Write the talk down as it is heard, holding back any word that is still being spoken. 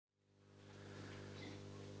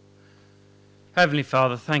Heavenly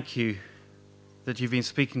Father, thank you that you've been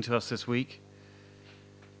speaking to us this week.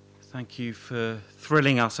 Thank you for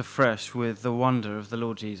thrilling us afresh with the wonder of the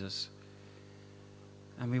Lord Jesus.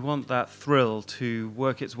 And we want that thrill to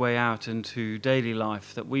work its way out into daily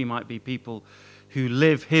life, that we might be people who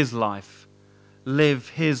live his life, live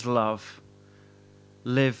his love,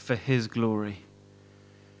 live for his glory.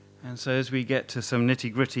 And so as we get to some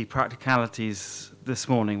nitty-gritty practicalities this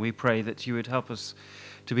morning, we pray that you would help us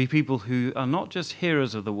to be people who are not just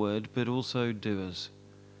hearers of the word, but also doers.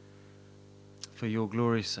 For your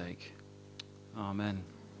glory's sake. Amen.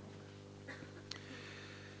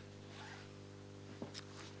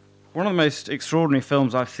 One of the most extraordinary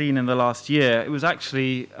films I've seen in the last year, it was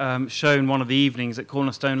actually shown one of the evenings at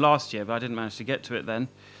Cornerstone last year, but I didn't manage to get to it then.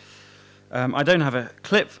 I don't have a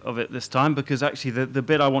clip of it this time because actually the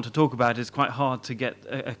bit I want to talk about is quite hard to get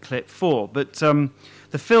a clip for. But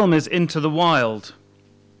the film is Into the Wild.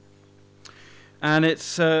 And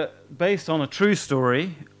it's based on a true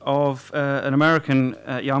story of an American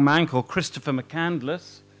young man called Christopher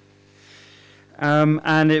McCandless.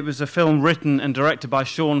 And it was a film written and directed by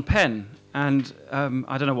Sean Penn. And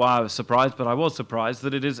I don't know why I was surprised, but I was surprised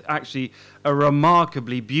that it is actually a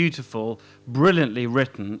remarkably beautiful, brilliantly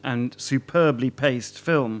written, and superbly paced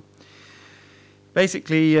film.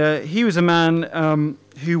 Basically, he was a man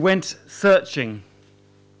who went searching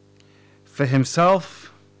for himself,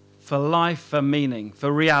 for life, for meaning,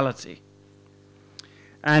 for reality.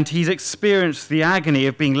 And he's experienced the agony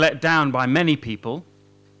of being let down by many people.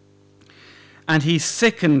 And he's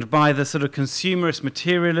sickened by the sort of consumerist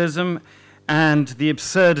materialism and the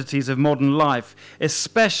absurdities of modern life,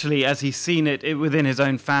 especially as he's seen it within his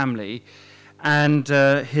own family and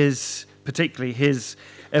particularly his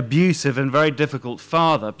abusive and very difficult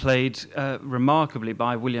father, played remarkably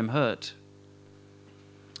by William Hurt.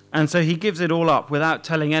 And so he gives it all up without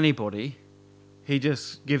telling anybody. He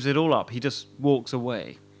just gives it all up. He just walks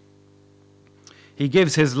away. He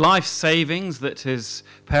gives his life savings that his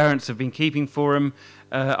parents have been keeping for him.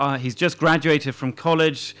 He's just graduated from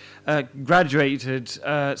college, graduated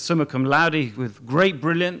summa cum laude with great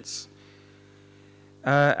brilliance.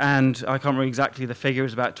 And I can't remember exactly the figure, it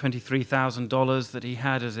was about $23,000 that he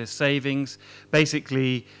had as his savings.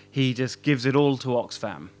 Basically, he just gives it all to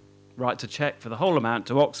Oxfam, writes a check for the whole amount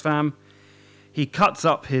to Oxfam. He cuts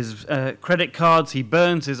up his credit cards, he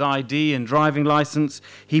burns his ID and driving license,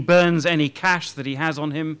 he burns any cash that he has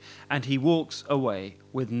on him, and he walks away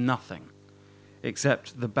with nothing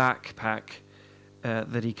except the backpack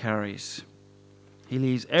that he carries. He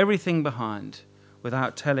leaves everything behind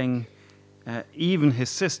without telling even his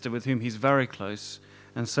sister, with whom he's very close,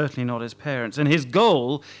 and certainly not his parents. And his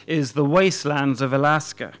goal is the wastelands of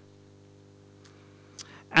Alaska.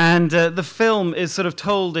 And the film is sort of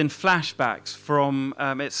told in flashbacks from,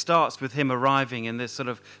 it starts with him arriving in this sort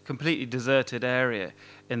of completely deserted area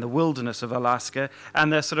in the wilderness of Alaska,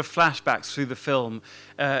 and there's sort of flashbacks through the film,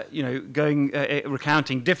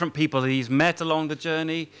 recounting different people that he's met along the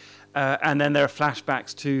journey, and then there are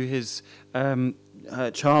flashbacks to his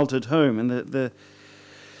childhood home and the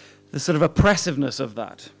sort of oppressiveness of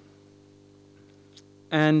that.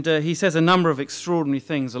 And he says a number of extraordinary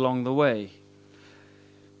things along the way.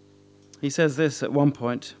 He says this at one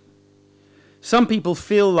point: some people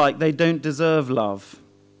feel like they don't deserve love.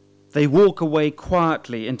 They walk away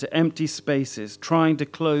quietly into empty spaces, trying to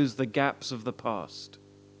close the gaps of the past.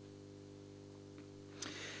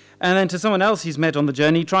 And then to someone else he's met on the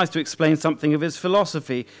journey, he tries to explain something of his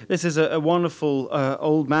philosophy. This is a wonderful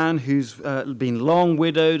old man who's been long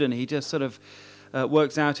widowed, and he just sort of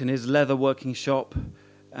works out in his leather working shop,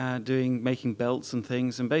 making belts and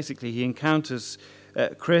things. And basically he encounters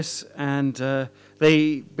Chris, and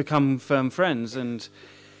they become firm friends, and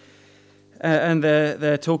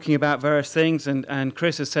they're talking about various things, and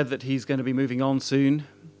Chris has said that he's going to be moving on soon,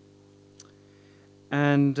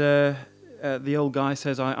 and the old guy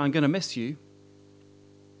says, I'm going to miss you.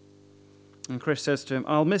 And Chris says to him,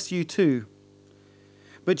 I'll miss you too,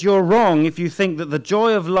 but you're wrong if you think that the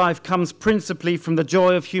joy of life comes principally from the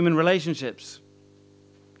joy of human relationships.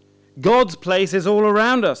 God's place is all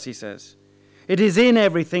around us, he says. It is in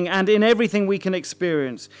everything, and in everything we can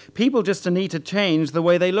experience. People just need to change the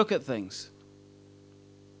way they look at things.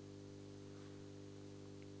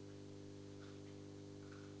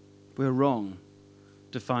 We're wrong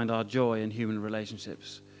to find our joy in human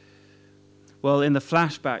relationships. Well, in the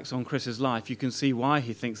flashbacks on Chris's life, you can see why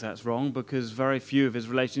he thinks that's wrong, because very few of his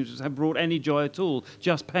relationships have brought any joy at all,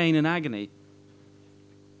 just pain and agony.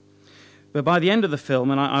 But by the end of the film,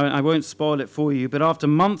 and I won't spoil it for you, but after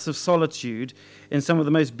months of solitude in some of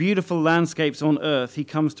the most beautiful landscapes on earth, he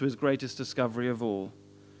comes to his greatest discovery of all.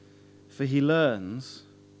 For he learns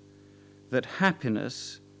that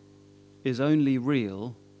happiness is only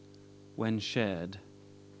real when shared.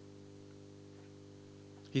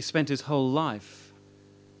 He spent his whole life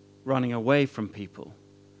running away from people.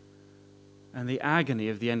 And the agony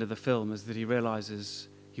of the end of the film is that he realizes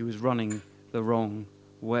he was running the wrong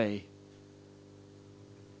way.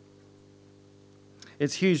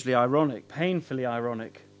 It's hugely ironic, painfully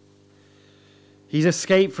ironic. He's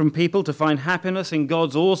escaped from people to find happiness in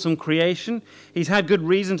God's awesome creation. He's had good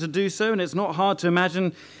reason to do so, and it's not hard to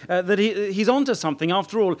imagine that he's onto something.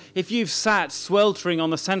 After all, if you've sat sweltering on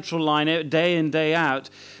the Central Line day in, day out,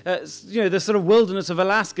 the sort of wilderness of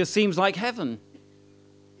Alaska seems like heaven.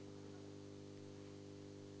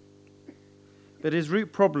 But his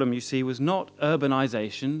root problem, you see, was not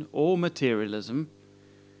urbanization or materialism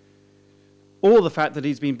or the fact that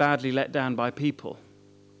he's been badly let down by people.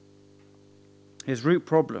 His root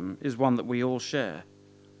problem is one that we all share.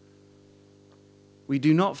 We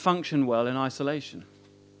do not function well in isolation.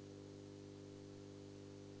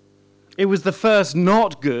 It was the first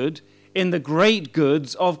not good in the great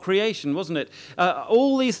goods of creation, wasn't it?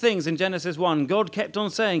 All these things in Genesis 1, God kept on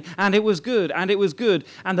saying, and it was good, and it was good.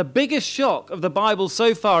 And the biggest shock of the Bible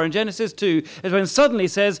so far in Genesis 2 is when suddenly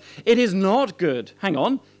it says, it is not good. Hang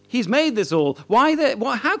on, he's made this all.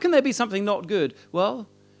 How can there be something not good? Well,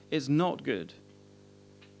 it's not good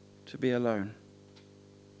to be alone.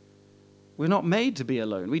 We're not made to be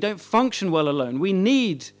alone. We don't function well alone. We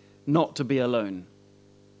need not to be alone.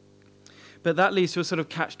 But that leads to a sort of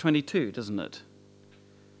catch-22, doesn't it?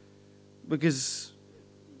 Because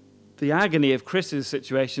the agony of Chris's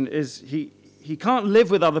situation is he can't live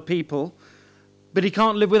with other people, but he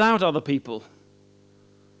can't live without other people.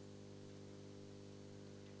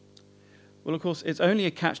 Well, of course, it's only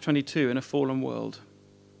a catch-22 in a fallen world.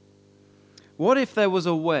 What if there was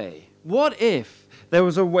a way? What if there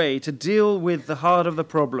was a way to deal with the heart of the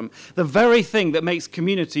problem, the very thing that makes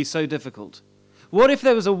community so difficult? What if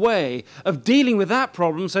there was a way of dealing with that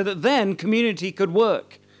problem so that then community could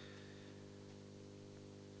work?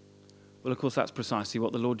 Well, of course, that's precisely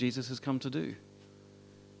what the Lord Jesus has come to do.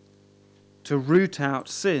 To root out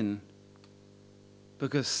sin,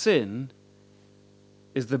 because sin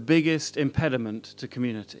is the biggest impediment to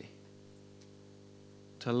community,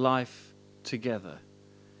 to life together.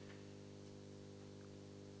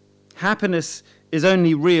 Happiness is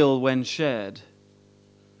only real when shared.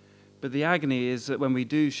 But the agony is that when we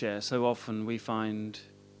do share, so often we find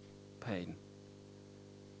pain.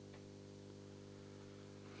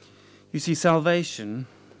 You see, salvation,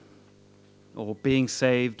 or being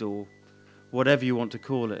saved, or whatever you want to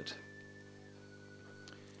call it,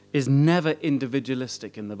 is never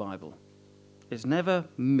individualistic in the Bible. It's never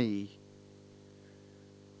me.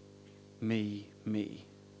 Me, me.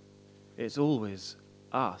 It's always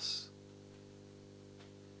us.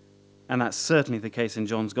 And that's certainly the case in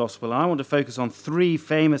John's Gospel. I want to focus on three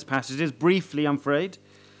famous passages, briefly, I'm afraid.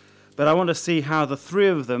 But I want to see how the three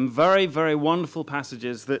of them, very, very wonderful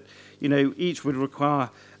passages that, each would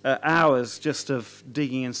require hours just of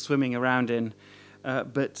digging and swimming around in.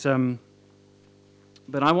 But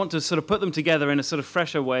I want to sort of put them together in a sort of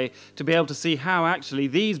fresher way to be able to see how actually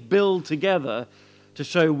these build together to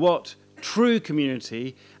show what true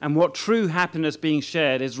community and what true happiness being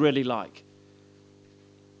shared is really like.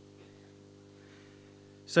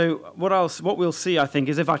 So what we'll see, I think,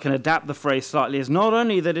 is if I can adapt the phrase slightly, is not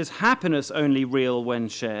only that is happiness only real when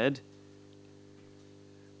shared,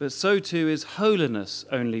 but so too is holiness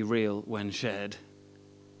only real when shared.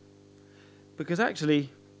 Because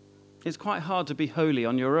actually, it's quite hard to be holy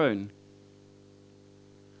on your own.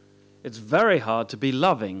 It's very hard to be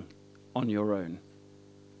loving on your own.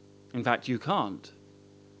 In fact, you can't,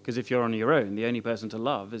 because if you're on your own, the only person to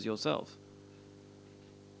love is yourself.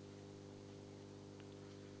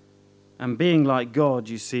 And being like God,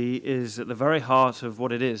 you see, is at the very heart of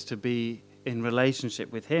what it is to be in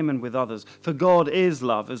relationship with him and with others. For God is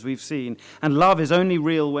love, as we've seen, and love is only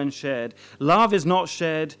real when shared. Love is not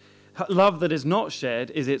shared. Love that is not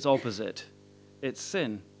shared is its opposite. It's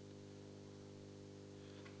sin.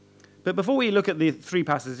 But before we look at the three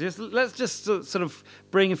passages, let's just sort of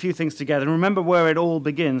bring a few things together and remember where it all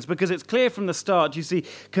begins, because it's clear from the start, you see,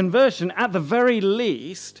 conversion, at the very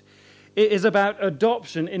least, it is about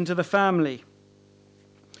adoption into the family.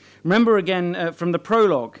 Remember again from the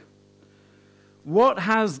prologue, what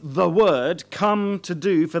has the Word come to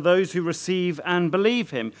do for those who receive and believe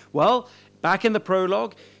him? Well, back in the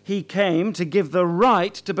prologue, he came to give the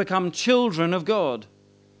right to become children of God.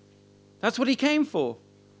 That's what he came for.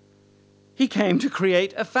 He came to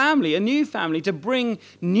create a family, a new family, to bring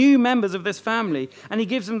new members of this family. And he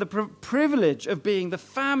gives them the privilege of being the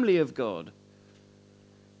family of God.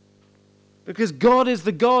 Because God is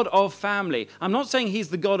the God of family. I'm not saying he's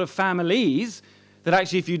the God of families, that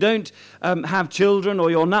actually if you don't have children or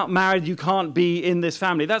you're not married, you can't be in this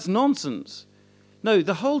family. That's nonsense. No,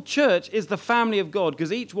 the whole church is the family of God,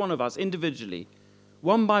 because each one of us individually,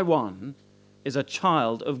 one by one, is a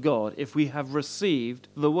child of God if we have received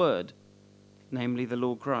the word, namely the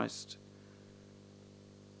Lord Christ.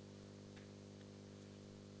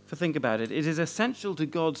 For think about it. It is essential to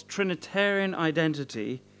God's Trinitarian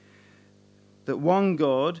identity that one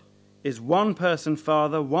God is one person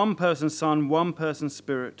Father, one person Son, one person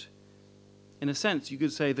Spirit. In a sense, you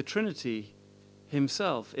could say the Trinity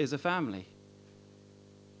himself is a family.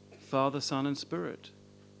 Father, Son, and Spirit.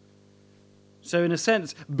 So in a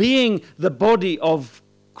sense, being the body of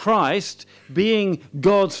Christ, being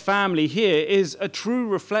God's family here, is a true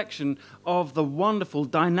reflection of the wonderful,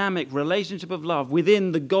 dynamic relationship of love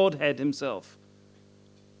within the Godhead himself.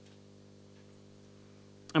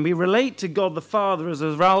 And we relate to God the Father as a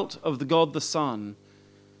result of the God the Son.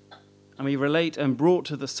 And we relate and brought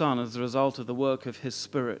to the Son as a result of the work of his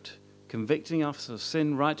Spirit, convicting us of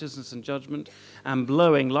sin, righteousness, and judgment, and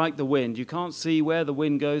blowing like the wind. You can't see where the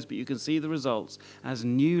wind goes, but you can see the results as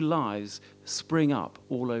new lives spring up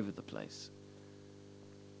all over the place.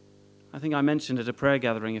 I think I mentioned at a prayer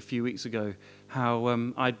gathering a few weeks ago how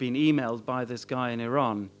I'd been emailed by this guy in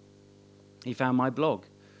Iran. He found my blog.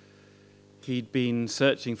 He'd been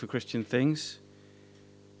searching for Christian things,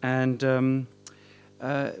 and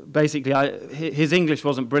basically his English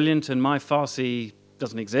wasn't brilliant, and my Farsi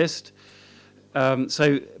doesn't exist.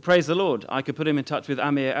 So praise the Lord, I could put him in touch with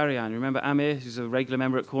Amir Aryan. Remember Amir, who's a regular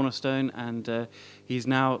member at Cornerstone, and he's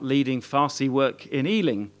now leading Farsi work in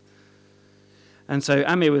Ealing. And so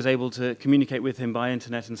Amir was able to communicate with him by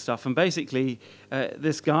internet and stuff. And basically,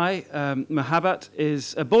 this guy, Mahabat,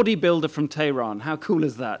 is a bodybuilder from Tehran. How cool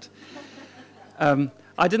is that?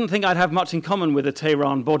 I didn't think I'd have much in common with a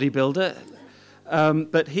Tehran bodybuilder,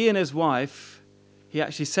 but he and his wife, he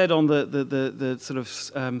actually said on the sort of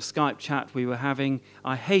Skype chat we were having,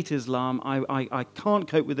 I hate Islam, I can't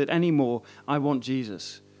cope with it anymore, I want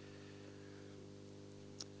Jesus.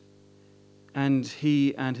 And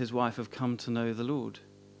he and his wife have come to know the Lord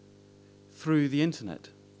through the internet,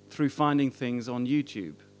 through finding things on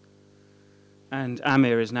YouTube. And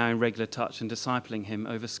Amir is now in regular touch and discipling him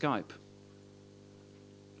over Skype.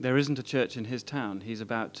 There isn't a church in his town. He's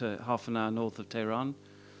about half an hour north of Tehran.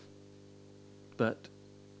 But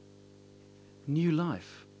new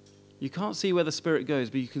life. You can't see where the Spirit goes,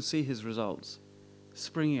 but you can see his results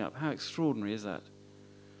springing up. How extraordinary is that?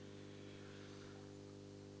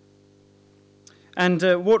 And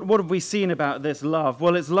what have we seen about this love?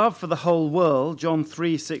 Well, it's love for the whole world. John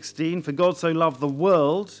 3:16, for God so loved the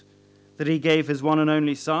world that he gave his one and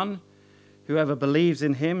only Son. Whoever believes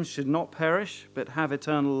in him should not perish, but have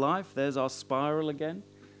eternal life. There's our spiral again.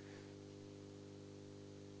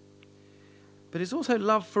 But it's also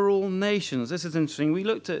love for all nations. This is interesting. We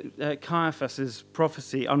looked at Caiaphas'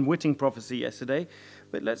 prophecy, unwitting prophecy yesterday,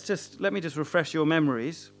 but let me just refresh your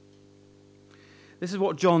memories. This is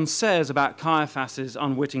what John says about Caiaphas'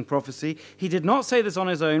 unwitting prophecy. He did not say this on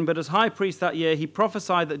his own, but as high priest that year, he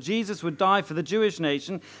prophesied that Jesus would die for the Jewish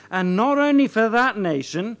nation, and not only for that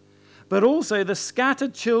nation, but also the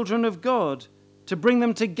scattered children of God, to bring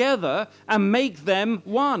them together and make them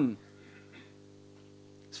one.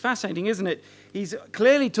 It's fascinating, isn't it? He's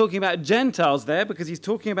clearly talking about Gentiles there, because he's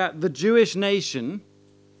talking about the Jewish nation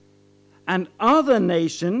and other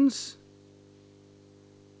nations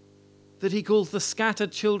that he calls the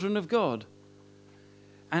scattered children of God.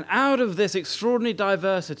 And out of this extraordinary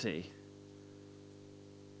diversity,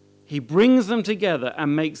 he brings them together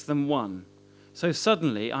and makes them one. So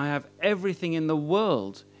suddenly I have everything in the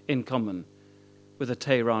world in common with a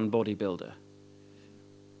Tehran bodybuilder.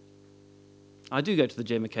 I do go to the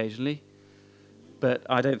gym occasionally, but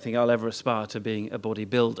I don't think I'll ever aspire to being a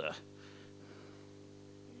bodybuilder.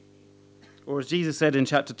 Or as Jesus said in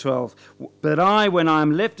chapter 12, but I, when I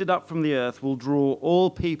am lifted up from the earth, will draw all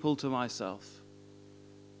people to myself.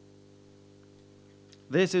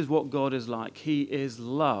 This is what God is like. He is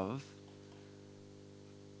love.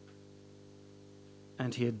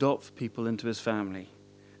 And he adopts people into his family.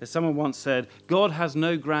 As someone once said, God has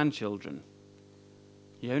no grandchildren.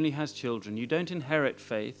 He only has children. You don't inherit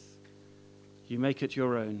faith. You make it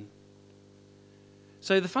your own.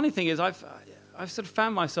 So the funny thing is, I've sort of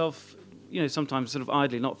found myself, sometimes sort of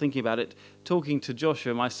idly, not thinking about it, talking to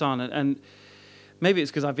Joshua, my son, and maybe it's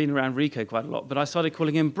because I've been around Rico quite a lot, but I started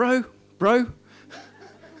calling him bro.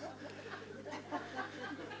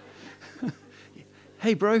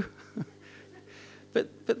 hey, bro.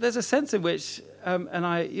 But there's a sense in which,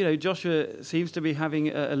 Joshua seems to be having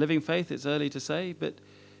a living faith. It's early to say, but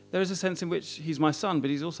there is a sense in which he's my son, but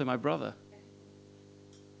he's also my brother.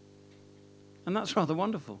 And that's rather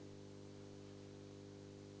wonderful.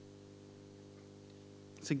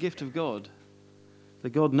 It's a gift of God, the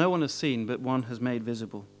God no one has seen, but one has made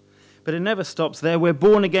visible. But it never stops there. We're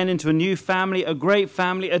born again into a new family, a great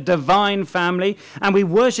family, a divine family, and we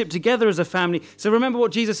worship together as a family. So remember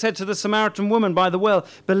what Jesus said to the Samaritan woman by the well.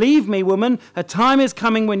 Believe me, woman, a time is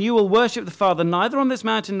coming when you will worship the Father, neither on this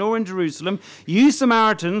mountain nor in Jerusalem. You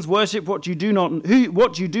Samaritans worship what you do not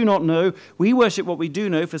know. We worship what we do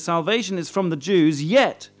know, for salvation is from the Jews.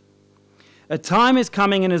 Yet a time is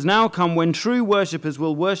coming and has now come when true worshippers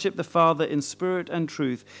will worship the Father in spirit and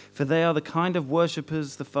truth, for they are the kind of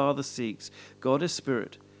worshippers the Father seeks. God is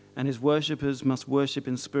spirit, and his worshippers must worship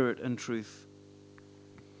in spirit and truth.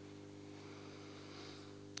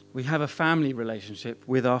 We have a family relationship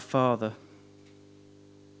with our Father.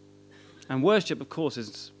 And worship, of course,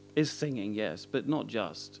 is singing, yes, but not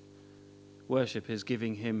just. Worship is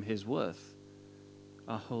giving him his worth,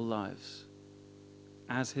 our whole lives,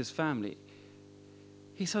 as his family.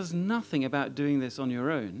 He says nothing about doing this on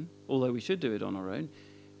your own, although we should do it on our own.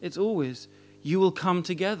 It's always, you will come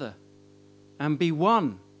together and be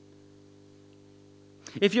one.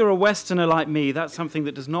 If you're a Westerner like me, that's something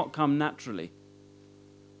that does not come naturally.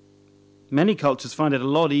 Many cultures find it a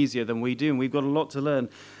lot easier than we do, and we've got a lot to learn.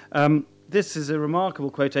 This is a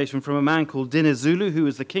remarkable quotation from a man called Dinizulu, who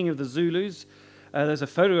was the king of the Zulus. There's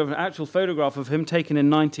an actual photograph of him taken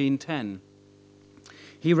in 1910.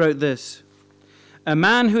 He wrote this: a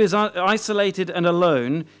man who is isolated and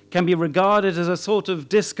alone can be regarded as a sort of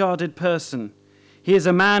discarded person. He is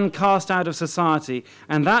a man cast out of society,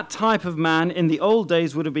 and that type of man in the old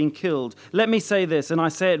days would have been killed. Let me say this, and I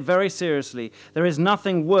say it very seriously: there is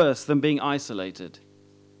nothing worse than being isolated.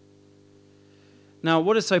 Now,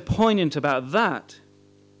 what is so poignant about that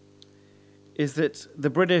is that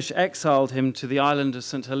the British exiled him to the island of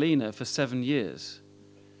St. Helena for 7 years.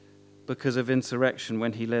 Because of insurrection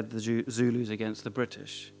when he led the Zulus against the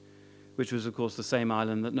British, which was, of course, the same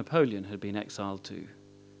island that Napoleon had been exiled to.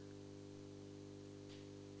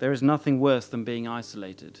 There is nothing worse than being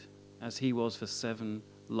isolated, as he was for 7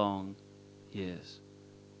 long years.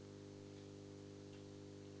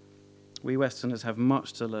 We Westerners have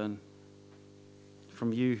much to learn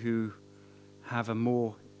from you who have a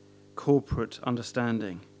more corporate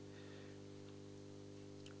understanding.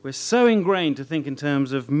 We're so ingrained to think in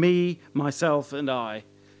terms of me, myself, and I,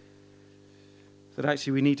 that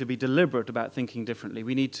actually we need to be deliberate about thinking differently.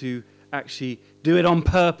 We need to actually do it on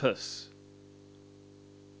purpose.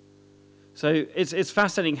 So it's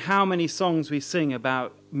fascinating how many songs we sing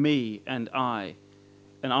about me and I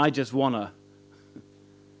just wanna.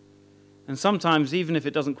 And sometimes, even if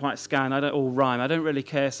it doesn't quite scan, or rhyme, I don't really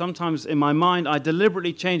care. Sometimes in my mind, I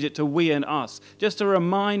deliberately change it to we and us, just to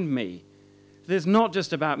remind me it's not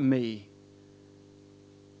just about me.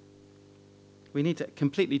 We need to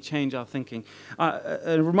completely change our thinking.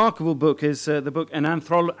 A remarkable book is the book An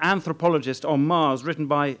Anthropologist on Mars, written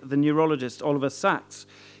by the neurologist Oliver Sacks.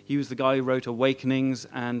 He was the guy who wrote Awakenings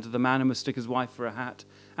and The Man Who Mistook His Wife for a Hat.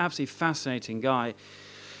 Absolutely fascinating guy.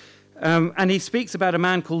 And he speaks about a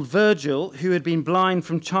man called Virgil who had been blind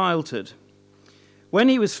from childhood. When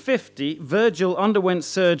he was 50, Virgil underwent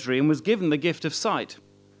surgery and was given the gift of sight.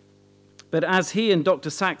 But as he and Dr.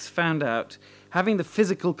 Sacks found out, having the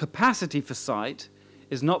physical capacity for sight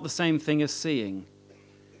is not the same thing as seeing.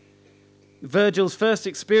 Virgil's first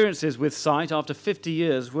experiences with sight after 50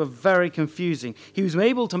 years were very confusing. He was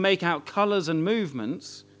able to make out colors and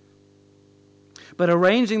movements, but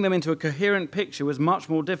arranging them into a coherent picture was much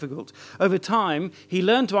more difficult. Over time, he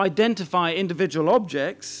learned to identify individual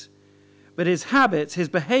objects, but his habits, his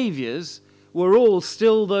behaviors, were all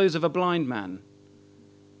still those of a blind man.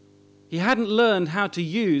 He hadn't learned how to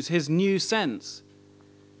use his new sense.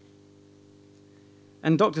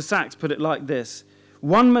 And Dr. Sacks put it like this: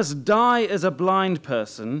 one must die as a blind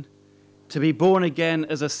person to be born again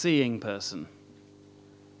as a seeing person.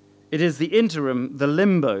 It is the interim, the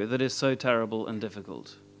limbo, that is so terrible and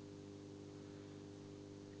difficult.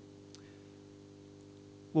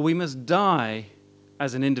 Well, we must die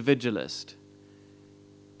as an individualist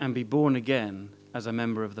and be born again as a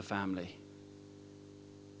member of the family.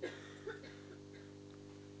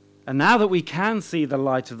 And now that we can see the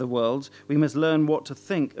light of the world, we must learn what to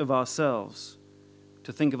think of ourselves,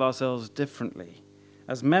 to think of ourselves differently,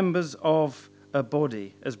 as members of a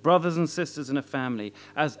body, as brothers and sisters in a family,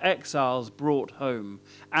 as exiles brought home,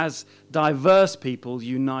 as diverse people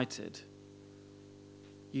united.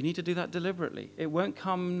 You need to do that deliberately. It won't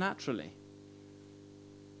come naturally.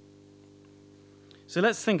 So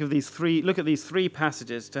let's look at these three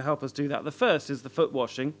passages to help us do that. The first is the foot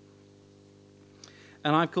washing.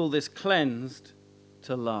 And I call this cleansed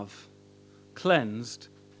to love. Cleansed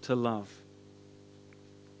to love.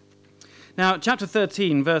 Now, chapter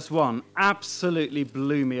 13, verse 1, absolutely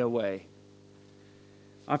blew me away.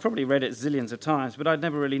 I've probably read it zillions of times, but I'd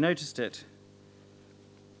never really noticed it.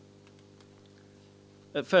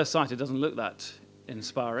 At first sight, it doesn't look that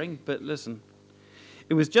inspiring, but listen.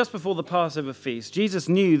 It was just before the Passover feast. Jesus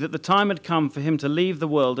knew that the time had come for him to leave the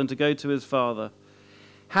world and to go to his Father.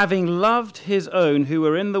 Having loved his own who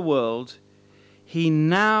were in the world, he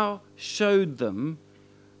now showed them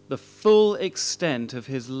the full extent of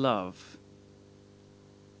his love.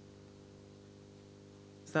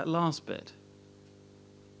 It's that last bit.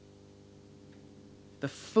 The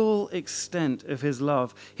full extent of his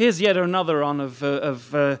love. Here's yet another one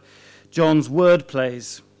of John's word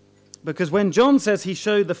plays. Because when John says he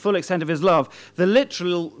showed the full extent of his love, the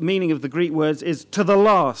literal meaning of the Greek words is to the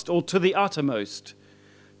last or to the uttermost,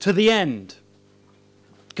 to the end,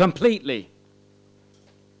 completely.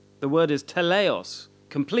 The word is teleos,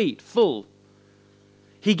 complete, full.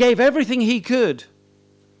 He gave everything he could.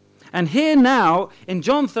 And here now, in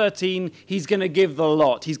John 13, he's going to give the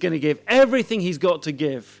lot. He's going to give everything he's got to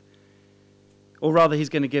give. Or rather, he's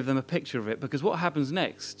going to give them a picture of it. Because what happens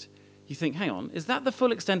next? You think, hang on, is that the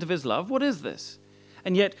full extent of his love? What is this?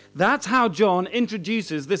 And yet, that's how John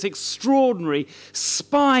introduces this extraordinary,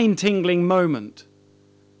 spine-tingling moment.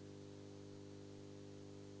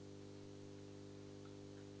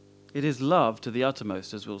 It is love to the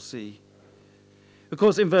uttermost, as we'll see. Of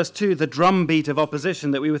course, in verse 2, the drumbeat of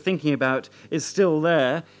opposition that we were thinking about is still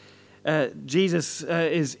there. Jesus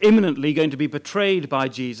is imminently going to be betrayed by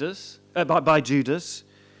Judas.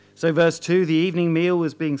 So verse 2, the evening meal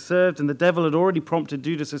was being served, and the devil had already prompted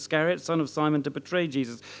Judas Iscariot, son of Simon, to betray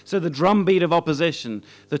Jesus. So the drumbeat of opposition,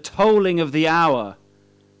 the tolling of the hour,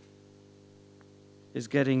 is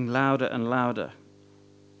getting louder and louder.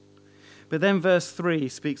 But then verse 3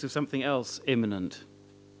 speaks of something else imminent.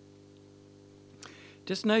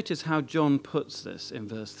 Just notice how John puts this in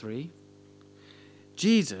verse 3.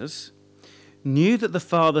 Jesus knew that the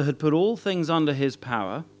Father had put all things under his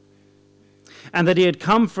power, and that he had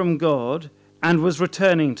come from God and was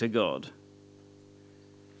returning to God.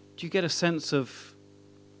 Do you get a sense of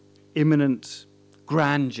imminent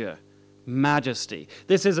grandeur, majesty?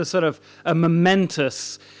 This is a sort of a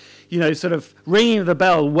momentous, sort of ringing of the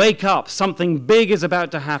bell, wake up, something big is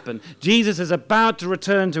about to happen. Jesus is about to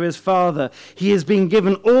return to his Father. He has been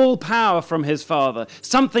given all power from his Father.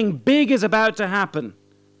 Something big is about to happen.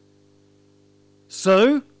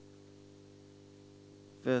 So,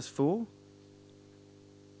 verse 4,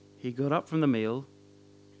 he got up from the meal,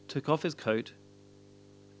 took off his coat,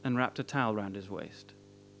 and wrapped a towel round his waist.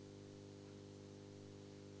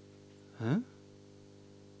 Huh?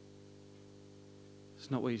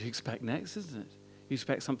 It's not what you'd expect next, isn't it? You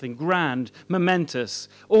expect something grand, momentous,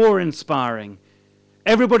 awe-inspiring.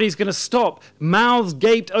 Everybody's going to stop, mouths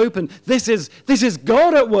gaped open. This is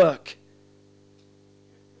God at work.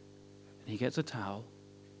 And he gets a towel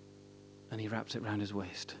and he wraps it round his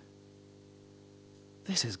waist.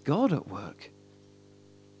 This is God at work.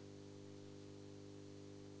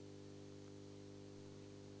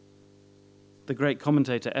 The great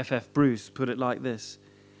commentator F.F. Bruce put it like this: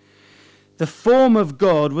 the form of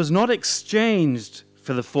God was not exchanged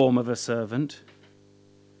for the form of a servant.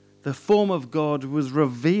 The form of God was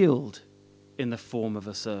revealed in the form of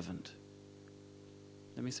a servant.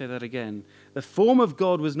 Let me say that again. The form of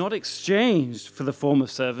God was not exchanged for the form of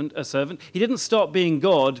a servant. He didn't stop being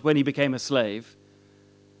God when he became a slave.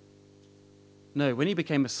 No, when he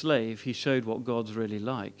became a slave, he showed what God's really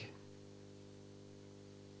like.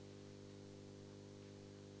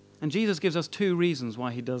 And Jesus gives us two reasons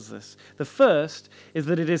why he does this. The first is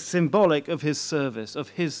that it is symbolic of his service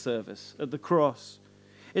at the cross.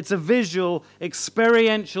 It's a visual,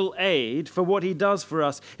 experiential aid for what he does for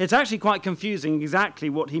us. It's actually quite confusing exactly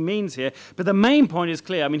what he means here, but the main point is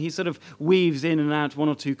clear. I mean, he sort of weaves in and out one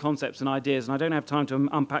or two concepts and ideas, and I don't have time to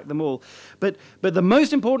unpack them all. But the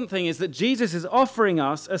most important thing is that Jesus is offering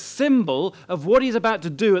us a symbol of what he's about to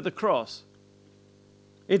do at the cross.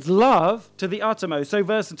 It's love to the uttermost. So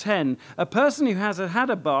verse 10, a person who has had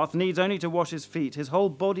a bath needs only to wash his feet. His whole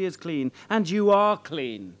body is clean, and you are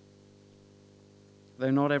clean, though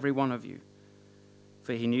not every one of you.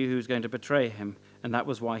 For he knew who was going to betray him, and that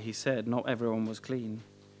was why he said not everyone was clean.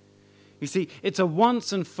 You see, it's a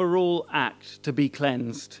once and for all act to be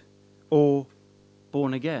cleansed or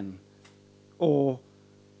born again, or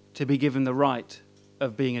to be given the right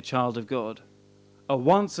of being a child of God, a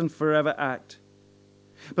once and forever act.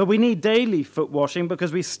 But we need daily foot washing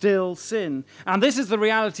because we still sin. And this is the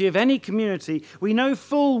reality of any community. We know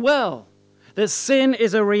full well that sin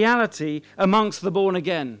is a reality amongst the born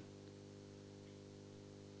again.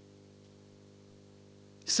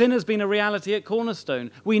 Sin has been a reality at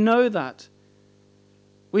Cornerstone. We know that.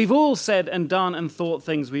 We've all said and done and thought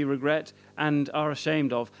things we regret and are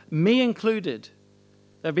ashamed of, me included.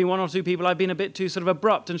 There have been one or two people I've been a bit too sort of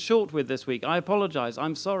abrupt and short with this week. I apologize.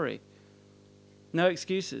 I'm sorry. No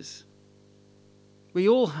excuses. We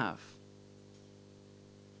all have.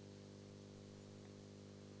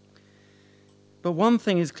 But one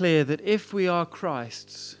thing is clear, that if we are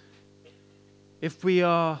Christ's, if we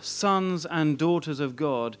are sons and daughters of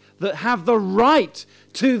God that have the right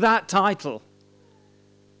to that title,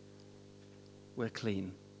 we're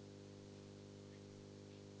clean.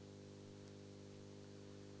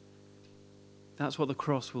 That's what the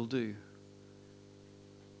cross will do.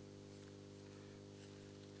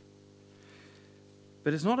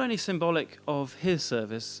 But it's not only symbolic of his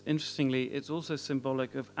service. Interestingly, it's also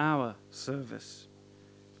symbolic of our service.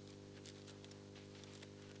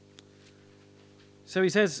 So he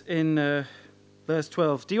says in verse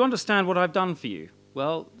 12, do you understand what I've done for you?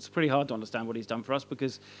 Well, it's pretty hard to understand what he's done for us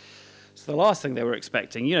because it's the last thing they were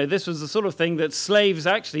expecting. You know, this was the sort of thing that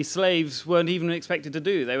slaves weren't even expected to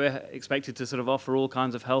do. They were expected to sort of offer all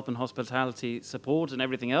kinds of help and hospitality support and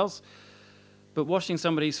everything else. But washing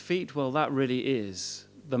somebody's feet, well, that really is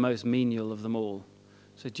the most menial of them all.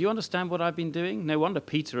 So do you understand what I've been doing? No wonder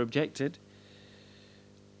Peter objected.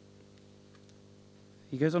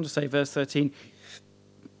 He goes on to say, verse 13,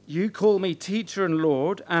 you call me teacher and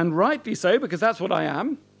Lord, and rightly so, because that's what I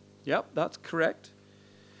am. Yep, that's correct.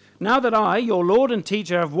 Now that I, your Lord and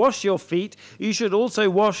teacher, have washed your feet, you should also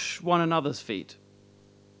wash one another's feet.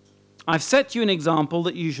 I've set you an example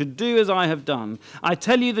that you should do as I have done. I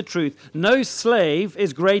tell you the truth, no slave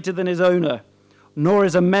is greater than his owner, nor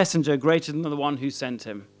is a messenger greater than the one who sent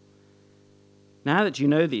him. Now that you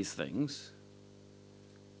know these things,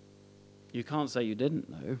 you can't say you didn't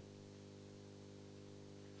know.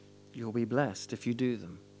 You'll be blessed if you do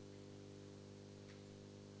them.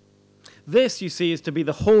 This, you see, is to be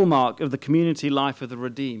the hallmark of the community life of the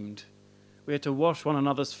redeemed. We are to wash one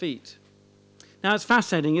another's feet. Now, it's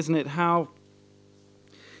fascinating, isn't it, how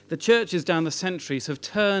the churches down the centuries have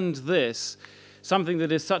turned this, something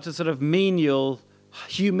that is such a sort of menial,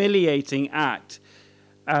 humiliating act,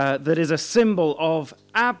 that is a symbol of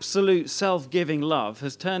absolute self-giving love,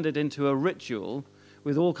 has turned it into a ritual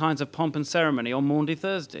with all kinds of pomp and ceremony on Maundy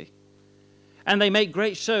Thursday. And they make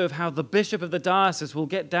great show of how the bishop of the diocese will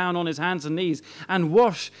get down on his hands and knees and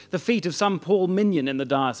wash the feet of some poor minion in the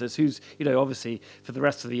diocese who's, obviously for the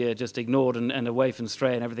rest of the year just ignored and away from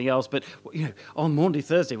stray and everything else. But, on Maundy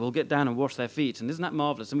Thursday, we'll get down and wash their feet. And isn't that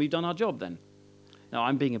marvelous? And we've done our job then. Now,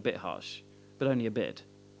 I'm being a bit harsh, but only a bit.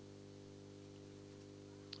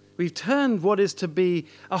 We've turned what is to be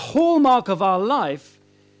a hallmark of our life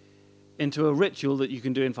into a ritual that you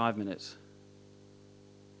can do in 5 minutes.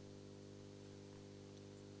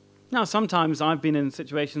 Now, sometimes I've been in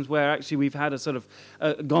situations where actually we've had a sort of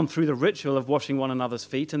gone through the ritual of washing one another's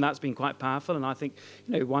feet, and that's been quite powerful, and I think,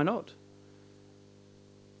 why not?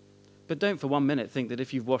 But don't for 1 minute think that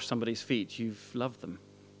if you've washed somebody's feet, you've loved them.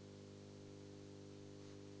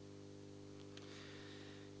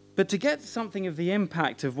 But to get something of the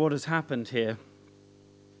impact of what has happened here,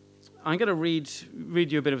 I'm going to read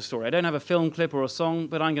you a bit of a story. I don't have a film clip or a song,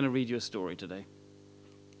 but I'm going to read you a story today.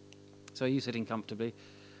 So are you sitting comfortably?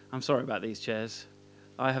 I'm sorry about these chairs.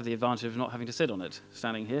 I have the advantage of not having to sit on it,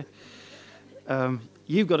 standing here.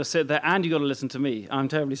 You've got to sit there and you've got to listen to me. I'm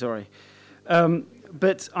terribly sorry.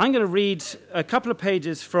 But I'm going to read a couple of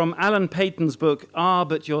pages from Alan Paton's book, Ah,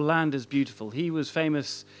 But Your Land is Beautiful. He was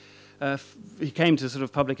famous, he came to sort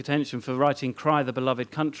of public attention for writing Cry the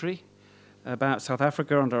Beloved Country about South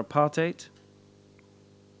Africa under apartheid.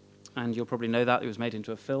 And you'll probably know that. It was made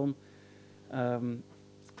into a film.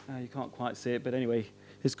 You can't quite see it, but anyway,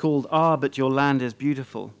 it's called Ah, But Your Land is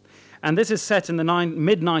Beautiful. And this is set in the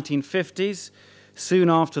mid-1950s, soon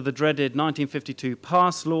after the dreaded 1952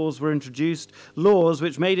 pass laws were introduced, laws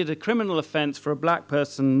which made it a criminal offence for a black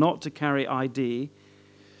person not to carry ID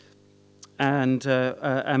and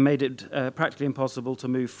made it practically impossible to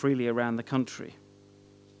move freely around the country.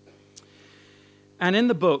 And in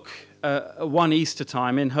the book, one Easter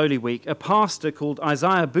time in Holy Week, a pastor called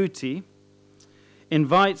Isaiah Booty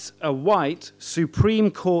invites a white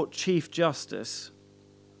Supreme Court Chief Justice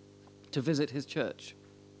to visit his church.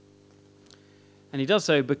 And he does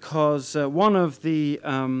so because one of the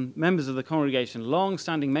members of the congregation,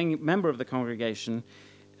 long-standing member of the congregation,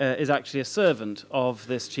 is actually a servant of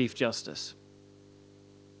this Chief Justice.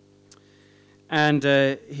 And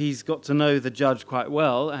he's got to know the judge quite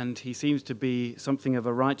well, and he seems to be something of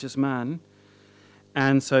a righteous man.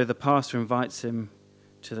 And so the pastor invites him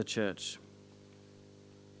to the church.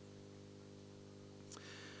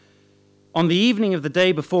 On the evening of the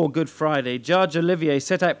day before Good Friday, Judge Olivier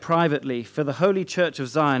set out privately for the Holy Church of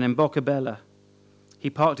Zion in Boccabella. He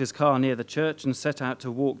parked his car near the church and set out to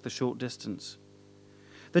walk the short distance.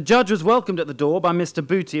 The judge was welcomed at the door by Mr.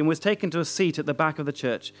 Booty and was taken to a seat at the back of the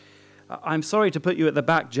church. "I'm sorry to put you at the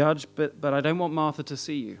back, Judge, but I don't want Martha to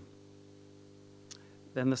see you."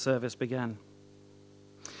 Then the service began.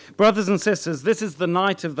 Brothers and sisters, this is the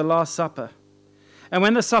night of the Last Supper. And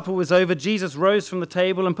when the supper was over, Jesus rose from the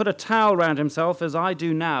table and put a towel round himself, as I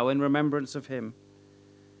do now in remembrance of him.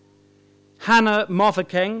 "Hannah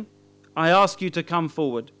Mofokeng, I ask you to come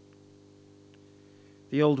forward."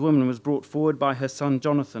 The old woman was brought forward by her son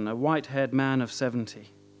Jonathan, a white-haired man of 70.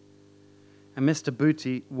 And Mr.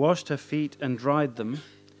 Booty washed her feet and dried them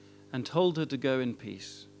and told her to go in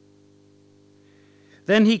peace.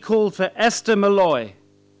 Then he called for Esther Malloy,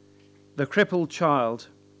 the crippled child,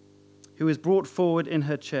 who was brought forward in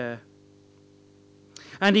her chair.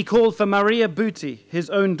 And he called for Maria Booty,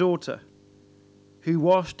 his own daughter, who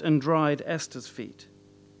washed and dried Esther's feet.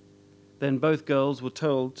 Then both girls were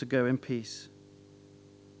told to go in peace.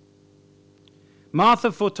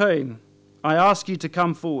 "Martha Fortuyn, I ask you to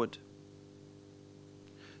come forward."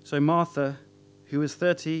 So Martha, who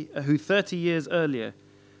 30 years earlier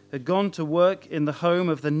had gone to work in the home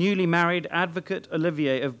of the newly married Advocate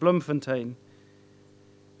Olivier of Bloemfontein,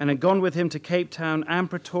 and had gone with him to Cape Town and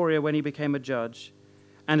Pretoria when he became a judge,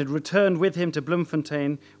 and had returned with him to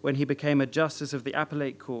Bloemfontein when he became a justice of the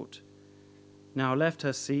Appellate Court, now left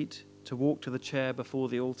her seat to walk to the chair before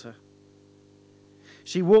the altar.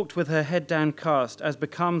 She walked with her head downcast, as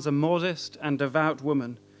becomes a modest and devout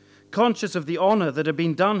woman, conscious of the honor that had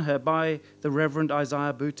been done her by the Reverend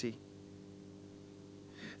Isaiah Booty.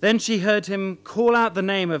 Then she heard him call out the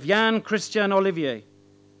name of Jan Christian Olivier.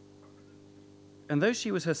 And though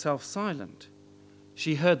she was herself silent,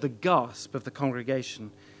 she heard the gasp of the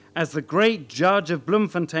congregation as the great judge of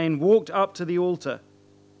Bloemfontein walked up to the altar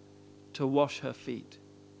to wash her feet.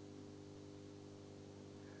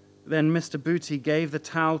 Then Mr. Booty gave the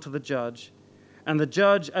towel to the judge, and the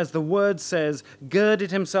judge, as the word says,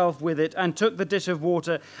 girded himself with it and took the dish of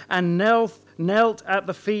water and knelt at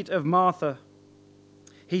the feet of Martha.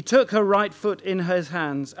 He took her right foot in his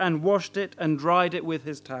hands and washed it and dried it with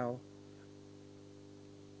his towel.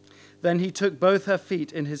 Then he took both her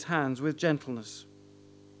feet in his hands with gentleness,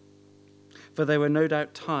 for they were no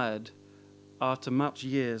doubt tired after much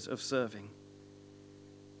years of serving.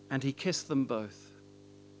 And he kissed them both.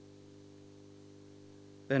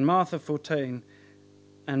 Then Martha Fortuyn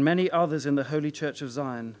and many others in the Holy Church of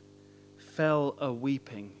Zion fell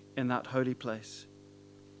a-weeping in that holy place.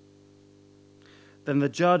 Then the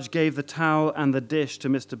judge gave the towel and the dish to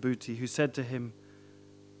Mr. Booty, who said to him,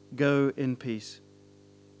 "Go in peace."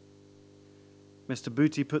 Mr.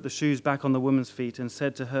 Booty put the shoes back on the woman's feet and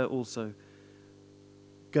said to her also,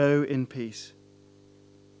 "Go in peace."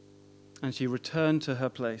 And she returned to her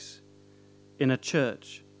place in a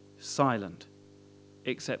church, silent,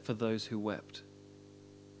 except for those who wept.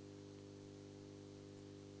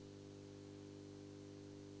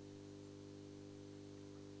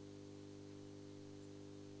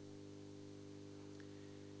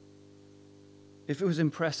 If it was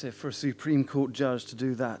impressive for a Supreme Court judge to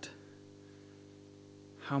do that,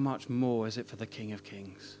 how much more is it for the King of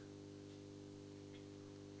Kings?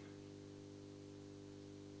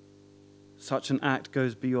 Such an act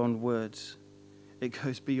goes beyond words. It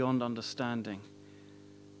goes beyond understanding.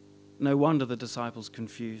 No wonder the disciples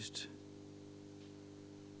confused.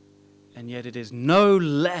 And yet it is no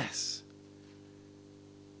less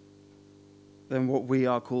than what we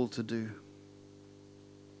are called to do.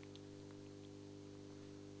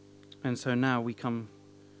 And so now we come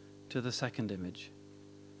to the second image,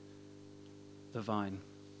 the vine.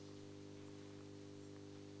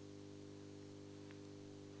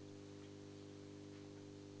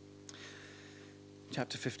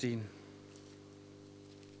 Chapter 15.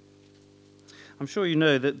 I'm sure you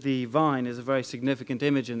know that the vine is a very significant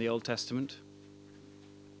image in the Old Testament.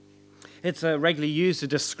 It's regularly used to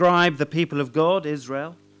describe the people of God,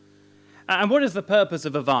 Israel. And what is the purpose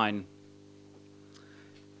of a vine?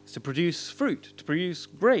 It's to produce fruit, to produce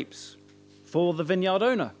grapes for the vineyard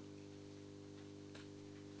owner.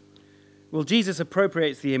 Well, Jesus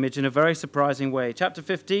appropriates the image in a very surprising way. Chapter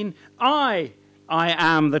 15, I I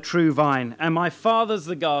am the true vine, and my Father's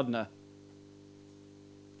the gardener.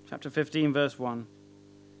 Chapter 15, verse 1.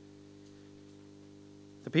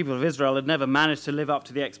 The people of Israel had never managed to live up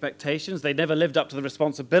to the expectations. They'd never lived up to the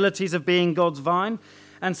responsibilities of being God's vine.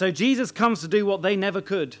 And so Jesus comes to do what they never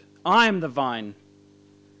could. I am the vine.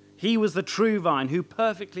 He was the true vine who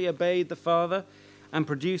perfectly obeyed the Father and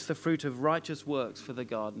produced the fruit of righteous works for the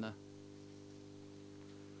gardener.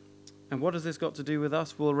 And what has this got to do with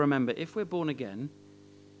us? Well, remember, if we're born again,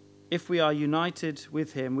 if we are united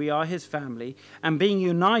with him, we are his family, and being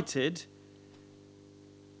united,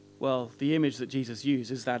 well, the image that Jesus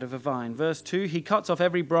used is that of a vine. Verse 2, he cuts off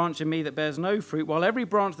every branch in me that bears no fruit, while every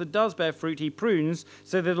branch that does bear fruit he prunes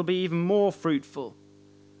so that it'll be even more fruitful.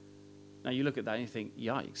 Now you look at that and you think,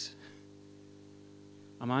 yikes.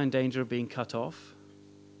 Am I in danger of being cut off?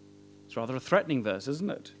 It's rather a threatening verse, isn't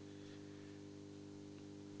it?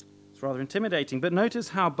 It's rather intimidating. But notice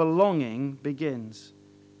how belonging begins.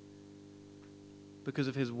 Because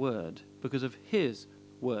of his word, because of his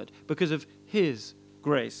word, because of his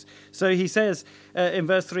grace. So he says in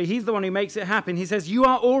verse 3, he's the one who makes it happen. He says, you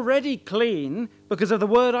are already clean because of the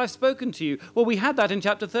word I've spoken to you. Well, we had that in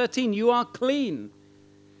chapter 13. You are clean.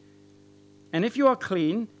 And if you are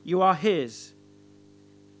clean, you are his.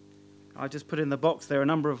 I just put in the box there a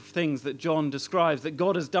number of things that John describes that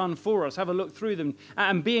God has done for us. Have a look through them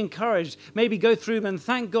and be encouraged. Maybe go through them and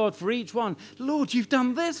thank God for each one. Lord, you've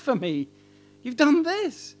done this for me. You've done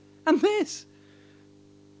this and this.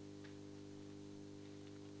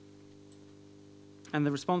 And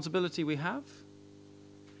the responsibility we have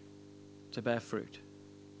to bear fruit,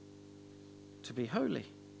 to be holy.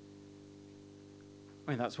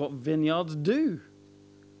 I mean, that's what vineyards do.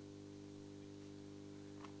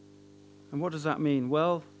 And what does that mean?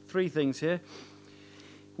 Well, 3 things here.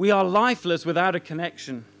 We are lifeless without a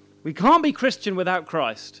connection. We can't be Christian without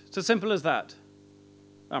Christ. It's as simple as that.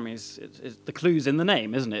 I mean, it's the clue's in the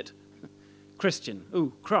name, isn't it? Christian.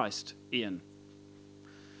 Ooh, Christ, Ian.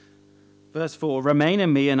 Verse 4, remain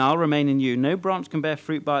in me and I'll remain in you. No branch can bear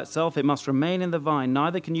fruit by itself. It must remain in the vine.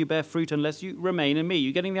 Neither can you bear fruit unless you remain in me.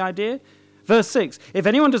 You getting the idea? Verse 6, if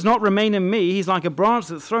anyone does not remain in me, he's like a branch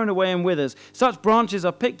that's thrown away and withers. Such branches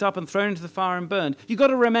are picked up and thrown into the fire and burned. You've got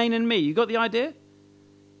to remain in me. You got the idea?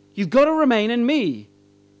 You've got to remain in me.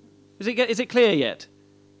 Is it clear yet?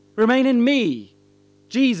 Remain in me,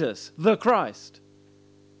 Jesus, the Christ.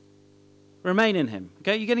 Remain in him.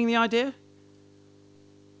 Okay, you getting the idea?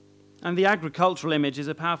 And the agricultural image is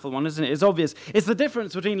a powerful one, isn't it? It's obvious. It's the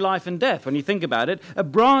difference between life and death when you think about it. A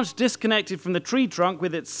branch disconnected from the tree trunk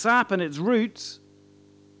with its sap and its roots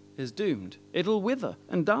is doomed. It'll wither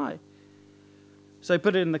and die. So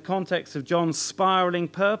put it in the context of John's spiraling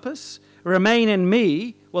purpose. Remain in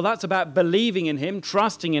me. Well, that's about believing in him,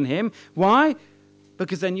 trusting in him. Why?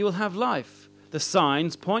 Because then you'll have life. The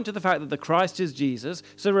signs point to the fact that the Christ is Jesus.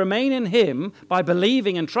 So remain in him by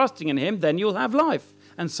believing and trusting in him, then you'll have life.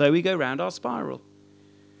 And so we go round our spiral.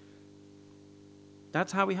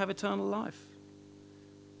 That's how we have eternal life.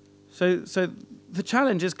 So the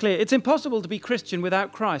challenge is clear. It's impossible to be Christian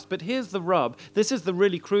without Christ. But here's the rub. This is the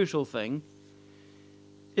really crucial thing.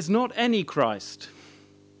 It's not any Christ.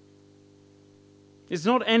 It's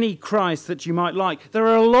not any Christ that you might like. There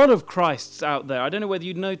are a lot of Christs out there. I don't know whether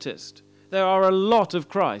you'd noticed. There are a lot of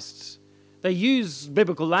Christs. They use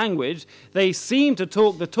biblical language. They seem to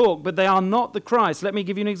talk the talk, but they are not the Christ. Let me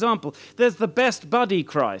give you an example. There's the best buddy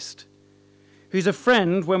Christ, who's a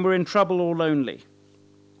friend when we're in trouble or lonely.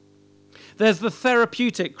 There's the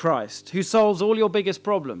therapeutic Christ, who solves all your biggest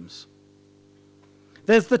problems.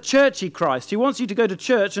 There's the churchy Christ, who wants you to go to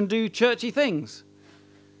church and do churchy things.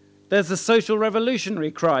 There's the social revolutionary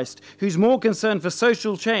Christ, who's more concerned for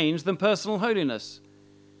social change than personal holiness.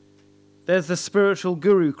 There's the spiritual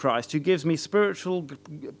guru Christ, who gives me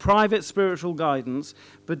private spiritual guidance,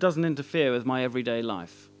 but doesn't interfere with my everyday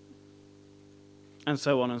life. And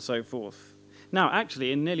so on and so forth. Now,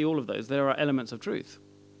 actually, in nearly all of those, there are elements of truth.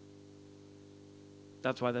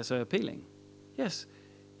 That's why they're so appealing. Yes,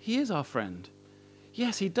 he is our friend.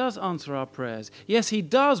 Yes, he does answer our prayers. Yes, he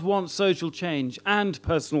does want social change and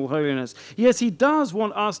personal holiness. Yes, he does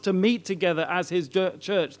want us to meet together as his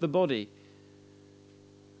church, the body.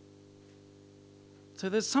 So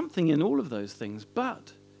there's something in all of those things,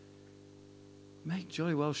 but make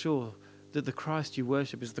jolly well sure that the Christ you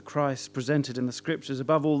worship is the Christ presented in the Scriptures,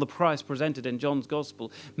 above all the Christ presented in John's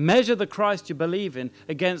Gospel. Measure the Christ you believe in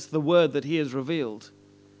against the word that he has revealed.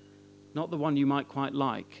 Not the one you might quite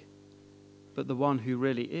like, but the one who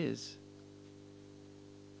really is.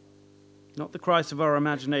 Not the Christ of our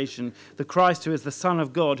imagination, the Christ who is the Son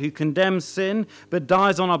of God, who condemns sin but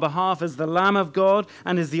dies on our behalf as the Lamb of God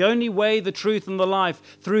and is the only way, the truth, and the life,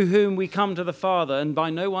 through whom we come to the Father and by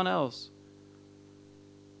no one else.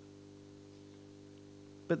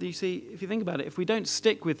 But you see, if you think about it, if we don't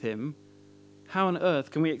stick with him, how on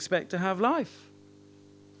earth can we expect to have life?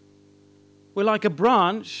 We're like a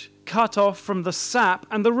branch cut off from the sap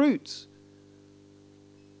and the roots.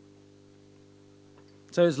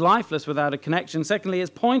 So it's lifeless without a connection. Secondly, it's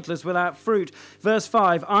pointless without fruit. Verse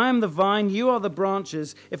 5, I am the vine, you are the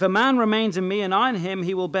branches. If a man remains in me and I in him,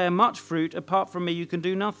 he will bear much fruit. Apart from me, you can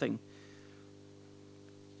do nothing.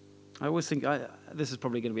 I always think, this is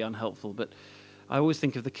probably going to be unhelpful, but I always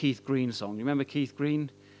think of the Keith Green song. You remember Keith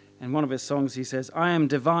Green? In one of his songs, he says, I am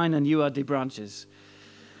divine and you are the branches.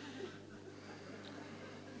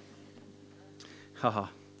 Haha.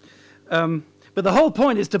 But the whole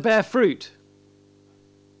point is to bear fruit.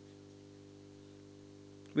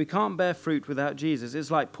 We can't bear fruit without Jesus.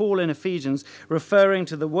 It's like Paul in Ephesians referring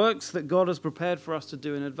to the works that God has prepared for us to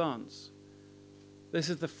do in advance. This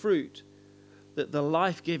is the fruit that the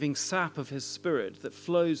life-giving sap of his Spirit that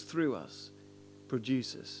flows through us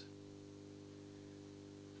produces.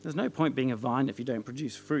 There's no point being a vine if you don't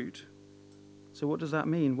produce fruit. So what does that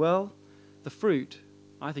mean? Well, the fruit,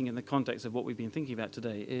 I think in the context of what we've been thinking about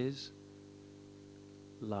today, is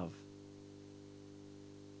love.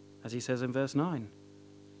 As he says in verse 9,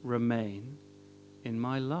 remain in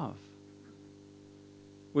my love.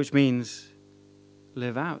 Which means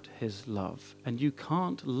live out his love. And you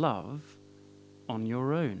can't love on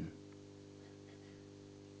your own.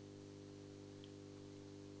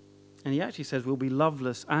 And he actually says we'll be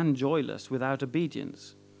loveless and joyless without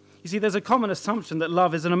obedience. You see, there's a common assumption that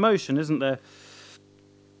love is an emotion, isn't there?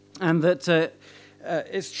 And that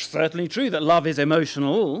it's certainly true that love is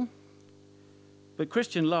emotional. But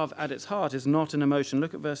Christian love at its heart is not an emotion.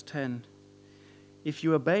 Look at verse 10. If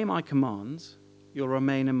you obey my commands, you'll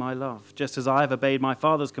remain in my love, just as I have obeyed my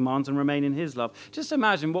Father's commands and remain in his love. Just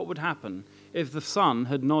imagine what would happen if the Son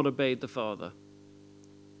had not obeyed the Father.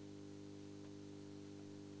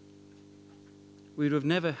 We would have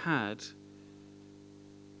never had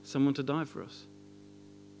someone to die for us.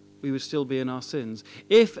 We would still be in our sins.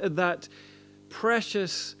 If at that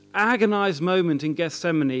precious, agonized moment in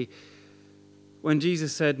Gethsemane, when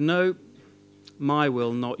Jesus said, no, my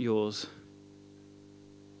will, not yours,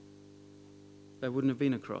 there wouldn't have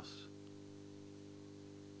been a cross.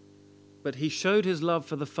 But he showed his love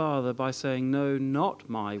for the Father by saying, no, not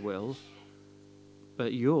my will,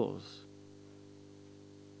 but yours.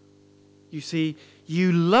 You see,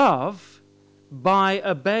 you love by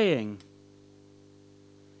obeying.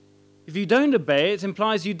 If you don't obey, it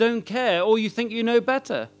implies you don't care or you think you know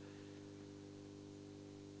better.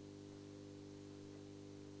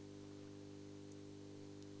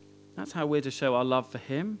 That's how we're to show our love for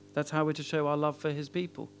him. That's how we're to show our love for his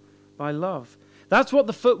people, by love. That's what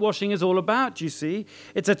the foot washing is all about, you see.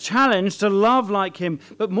 It's a challenge to love like him.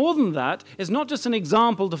 But more than that, it's not just an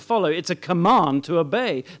example to follow, it's a command to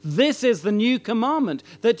obey. This is the new commandment,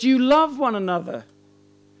 that you love one another.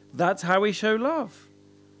 That's how we show love.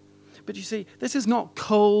 But you see, this is not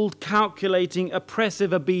cold, calculating,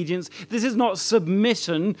 oppressive obedience. This is not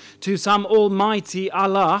submission to some almighty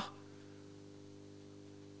Allah.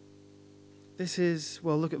 This is,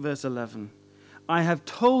 well, look at verse 11. I have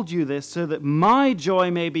told you this so that my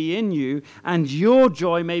joy may be in you and your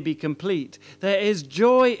joy may be complete. There is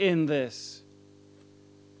joy in this.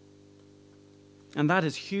 And that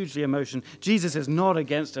is hugely emotion. Jesus is not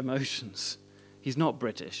against emotions. He's not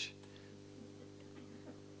British.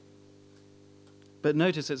 But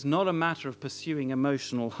notice it's not a matter of pursuing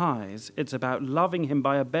emotional highs. It's about loving him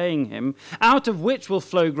by obeying him, out of which will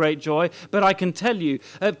flow great joy. But I can tell you,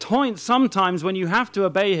 at points sometimes when you have to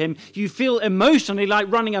obey him, you feel emotionally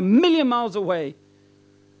like running 1,000,000 miles away.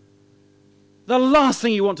 The last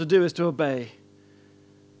thing you want to do is to obey.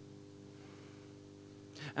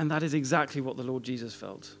 And that is exactly what the Lord Jesus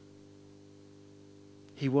felt.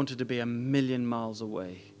 He wanted to be 1,000,000 miles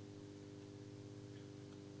away.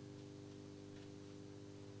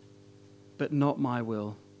 But not my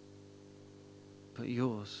will, but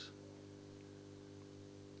yours.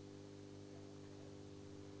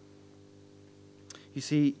 You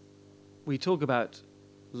see, we talk about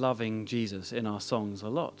loving Jesus in our songs a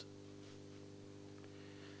lot.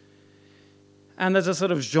 And there's a sort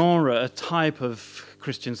of genre, a type of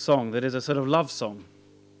Christian song that is a sort of love song.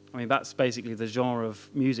 I mean, that's basically the genre of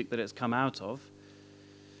music that it's come out of.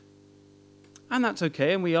 And that's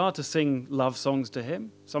okay, and we are to sing love songs to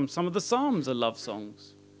him. Some of the Psalms are love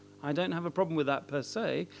songs. I don't have a problem with that per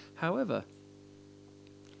se. However,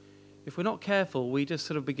 if we're not careful, we just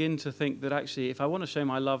sort of begin to think that actually, if I want to show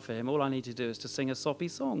my love for him, all I need to do is to sing a soppy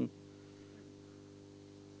song.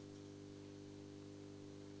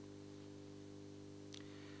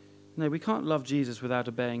 No, we can't love Jesus without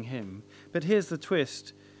obeying him. But here's the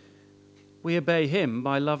twist. We obey him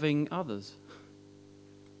by loving others.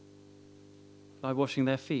 By washing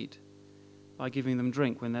their feet. By giving them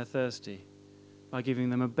drink when they're thirsty. By giving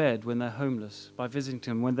them a bed when they're homeless. By visiting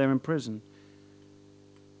them when they're in prison.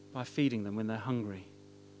 By feeding them when they're hungry.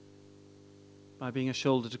 By being a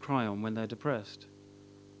shoulder to cry on when they're depressed.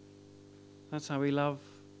 That's how we love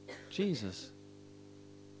Jesus.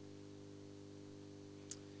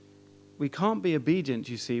 We can't be obedient,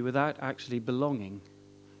 you see, without actually belonging.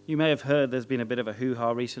 You may have heard there's been a bit of a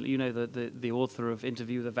hoo-ha recently. You know the author of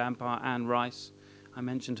Interview with a Vampire, Anne Rice. I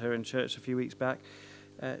mentioned her in church a few weeks back.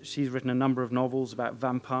 She's written a number of novels about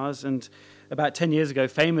vampires, and about 10 years ago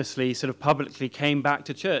famously sort of publicly came back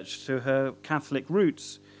to church, to her Catholic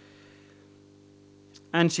roots.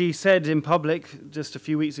 And she said in public just a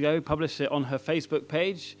few weeks ago, published it on her Facebook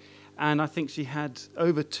page, and I think she had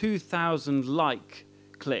over 2,000 like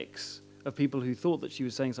clicks of people who thought that she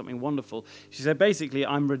was saying something wonderful. She said, basically,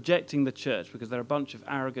 I'm rejecting the church because they're a bunch of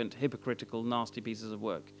arrogant, hypocritical, nasty pieces of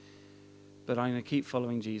work. But I'm going to keep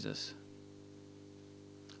following Jesus.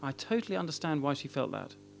 I totally understand why she felt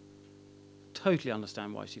that. Totally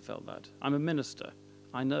understand why she felt that. I'm a minister.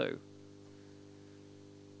 I know.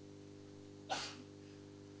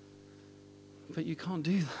 But you can't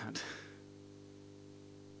do that.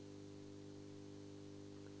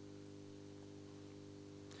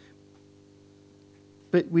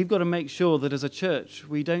 But we've got to make sure that as a church,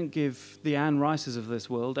 we don't give the Anne Rices of this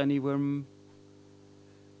world any room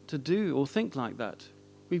to do or think like that.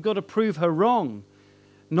 We've got to prove her wrong.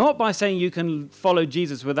 Not by saying you can follow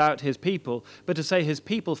Jesus without his people, but to say his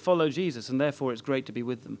people follow Jesus, and therefore it's great to be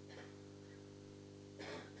with them.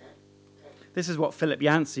 This is what Philip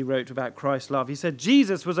Yancey wrote about Christ's love. He said,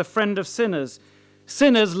 Jesus was a friend of sinners.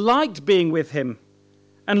 Sinners liked being with him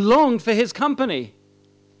and longed for his company.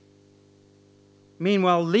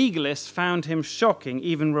 Meanwhile, legalists found him shocking,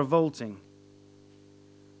 even revolting.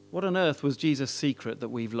 What on earth was Jesus' secret that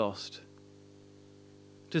we've lost?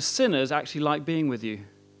 Do sinners actually like being with you?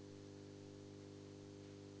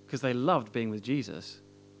 Because they loved being with Jesus.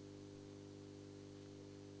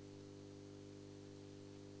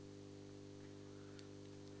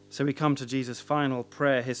 So we come to Jesus' final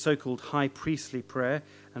prayer, his so-called high priestly prayer,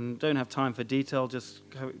 and don't have time for detail, just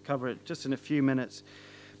cover it just in a few minutes.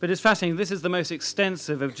 But it's fascinating. This is the most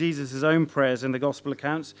extensive of Jesus' own prayers in the gospel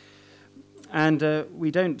accounts. And we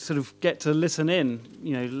don't sort of get to listen in,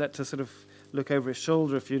 let to sort of look over his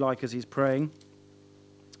shoulder, if you like, as he's praying.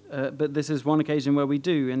 But this is one occasion where we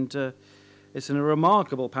do. And it's in a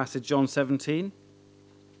remarkable passage, John 17.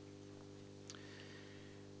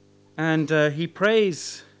 And he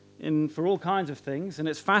prays for all kinds of things. And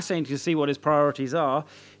it's fascinating to see what his priorities are.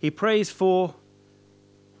 He prays for,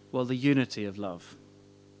 the unity of love.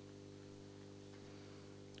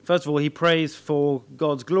 First of all, he prays for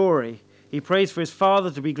God's glory. He prays for his Father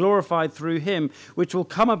to be glorified through him, which will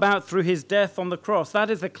come about through his death on the cross. That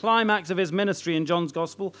is the climax of his ministry in John's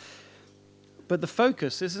Gospel. But the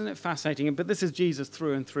focus, isn't it fascinating? But this is Jesus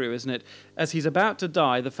through and through, isn't it? As he's about to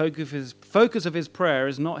die, the focus of his prayer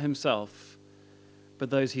is not himself, but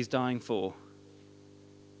those he's dying for.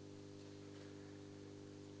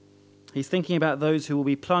 He's thinking about those who will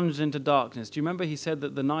be plunged into darkness. Do you remember he said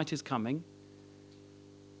that the night is coming?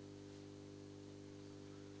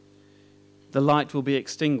 The light will be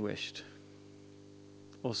extinguished,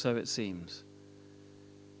 or so it seems.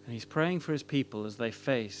 And he's praying for his people as they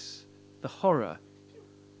face the horror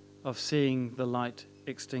of seeing the light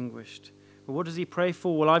extinguished. But what does he pray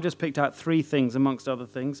for? Well, I've just picked out 3 things amongst other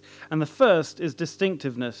things. And the first is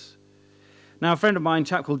distinctiveness. Now, a friend of mine, a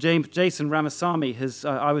chap called Jason Ramasamy,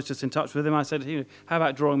 I was just in touch with him. I said, how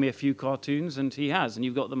about drawing me a few cartoons? And he has, and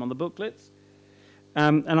you've got them on the booklets.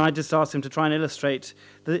 And I just asked him to try and illustrate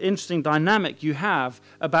the interesting dynamic you have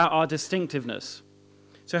about our distinctiveness.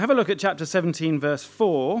 So have a look at chapter 17, verse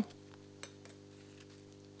 4.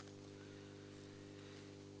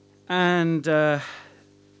 And did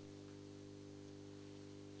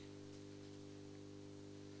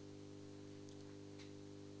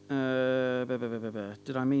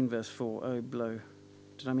I mean verse 4? Oh, blow.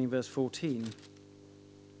 Did I mean verse 14?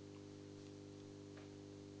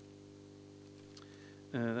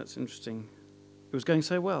 That's interesting. It was going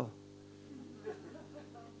so well.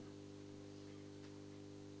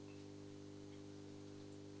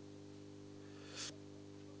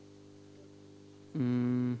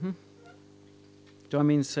 Do I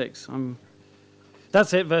mean 6?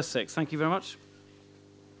 That's it, verse 6. Thank you very much.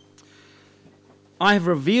 I have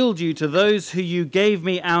revealed you to those who you gave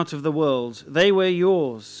me out of the world. They were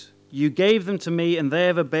yours. You gave them to me, and they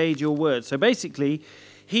have obeyed your word. So basically,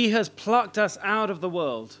 he has plucked us out of the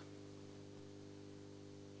world.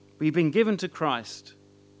 We've been given to Christ.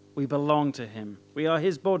 We belong to him. We are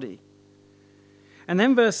his body. And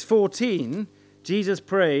then verse 14, Jesus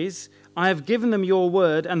prays, I have given them your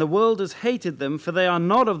word, and the world has hated them, for they are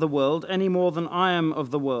not of the world any more than I am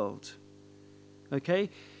of the world. Okay?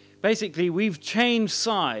 Basically, we've changed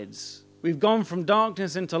sides. We've gone from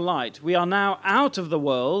darkness into light. We are now out of the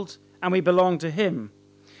world, and we belong to him.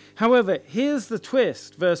 However, here's the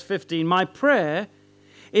twist, verse 15. My prayer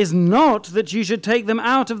is not that you should take them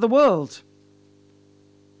out of the world.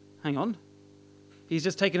 Hang on. He's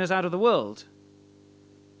just taken us out of the world.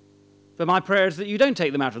 But my prayer is that you don't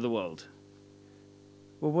take them out of the world.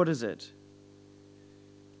 Well, what is it?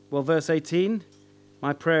 Well, verse 18,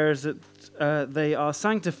 my prayer is that they are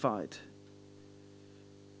sanctified.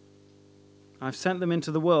 I've sent them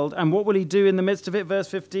into the world. And what will he do in the midst of it? Verse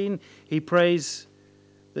 15, he prays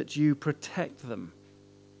that you protect them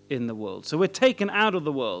in the world. So we're taken out of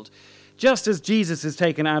the world, just as Jesus is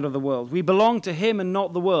taken out of the world. We belong to him and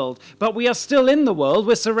not the world. But we are still in the world.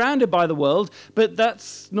 We're surrounded by the world. But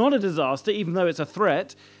that's not a disaster, even though it's a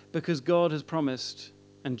threat, because God has promised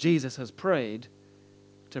and Jesus has prayed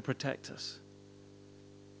to protect us.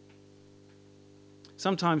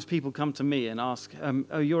 Sometimes people come to me and ask,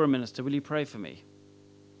 oh, you're a minister, will you pray for me?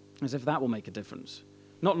 As if that will make a difference.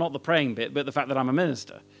 Not the praying bit, but the fact that I'm a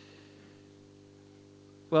minister.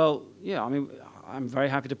 Well, yeah, I mean, I'm very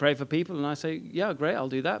happy to pray for people, and I say, yeah, great, I'll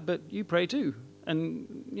do that, but you pray too.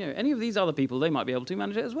 And, you know, any of these other people, they might be able to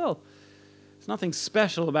manage it as well. There's nothing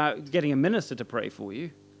special about getting a minister to pray for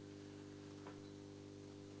you.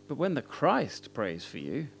 But when the Christ prays for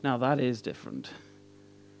you, now that is different.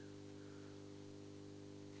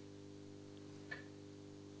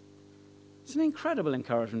 It's an incredible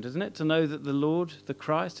encouragement, isn't it, to know that the Lord, the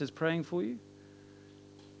Christ, is praying for you?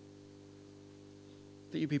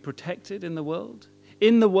 That you be protected in the world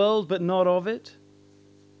but not of it.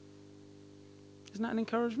 Isn't that an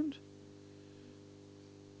encouragement?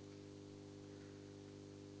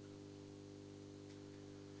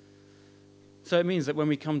 So it means that when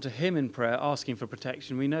we come to him in prayer asking for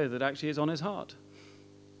protection, we know that actually it's on his heart.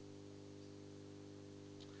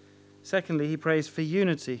 Secondly, he prays for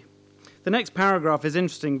unity. The next paragraph is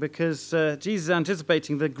interesting because Jesus is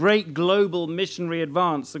anticipating the great global missionary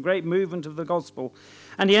advance, the great movement of the gospel.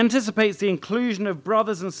 And he anticipates the inclusion of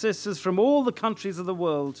brothers and sisters from all the countries of the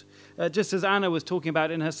world, just as Anna was talking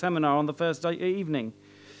about in her seminar on the first evening.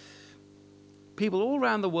 People all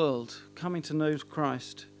around the world coming to know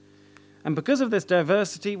Christ. And because of this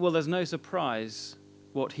diversity, well, there's no surprise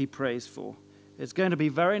what he prays for. It's going to be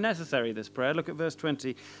very necessary, this prayer. Look at verse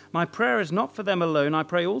 20. My prayer is not for them alone. I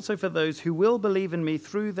pray also for those who will believe in me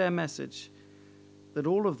through their message, that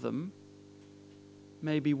all of them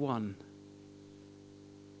may be one.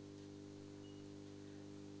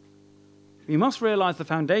 We must realize the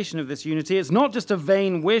foundation of this unity. It's not just a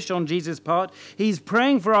vain wish on Jesus' part. He's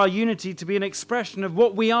praying for our unity to be an expression of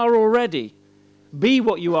what we are already. Be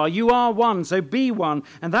what you are. You are one, so be one.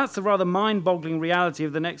 And that's the rather mind-boggling reality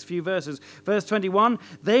of the next few verses. Verse 21,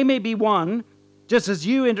 they may be one, just as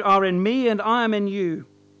you are in me and I am in you.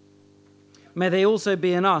 May they also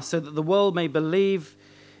be in us, so that the world may believe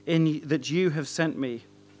in that you have sent me.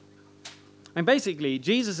 And basically,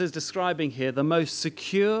 Jesus is describing here the most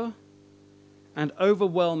secure and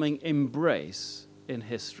overwhelming embrace in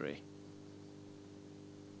history.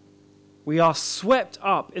 We are swept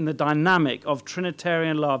up in the dynamic of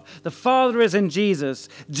Trinitarian love. The Father is in Jesus.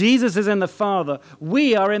 Jesus is in the Father.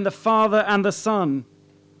 We are in the Father and the Son.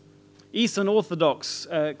 Eastern Orthodox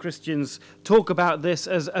Christians talk about this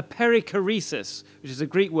as a perichoresis, which is a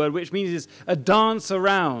Greek word, which means a dance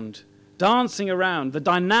around, dancing around, the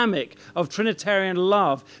dynamic of Trinitarian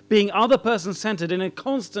love, being other person-centered in a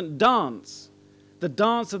constant dance. The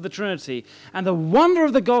dance of the Trinity. And the wonder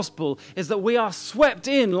of the gospel is that we are swept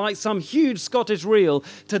in like some huge Scottish reel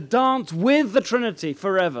to dance with the Trinity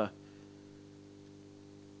forever.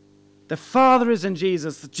 The Father is in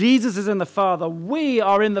Jesus. Jesus is in the Father. We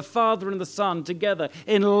are in the Father and the Son together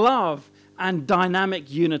in love and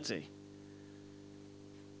dynamic unity.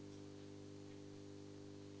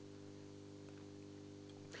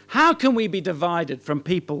 How can we be divided from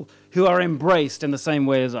people who are embraced in the same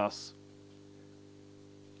way as us?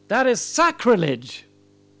 That is sacrilege.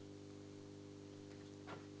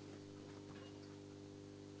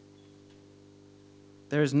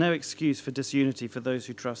 There is no excuse for disunity for those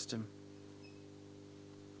who trust him.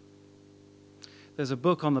 There's a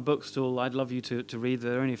book on the bookstall I'd love you to read.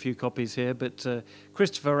 There are only a few copies here, but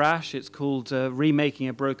Christopher Ash, it's called Remaking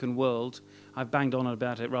a Broken World. I've banged on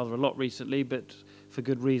about it rather a lot recently, but for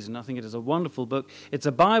good reason. I think it is a wonderful book. It's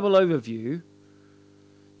a Bible overview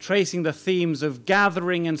tracing the themes of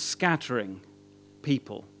gathering and scattering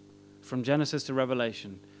people from Genesis to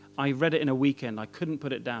Revelation. I read it in a weekend. I couldn't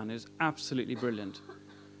put it down. It was absolutely brilliant.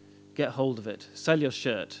 Get hold of it. Sell your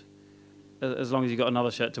shirt, as long as you've got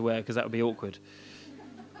another shirt to wear, because that would be awkward.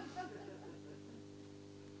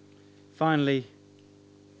 Finally,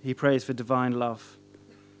 he prays for divine love.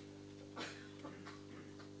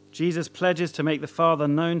 Jesus pledges to make the Father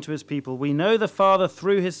known to his people. We know the Father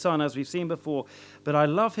through his Son, as we've seen before, but I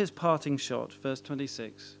love his parting shot, verse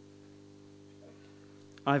 26.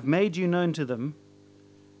 I've made you known to them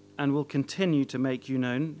and will continue to make you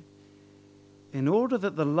known, in order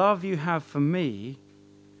that the love you have for me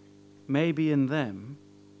may be in them,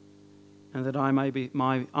 and that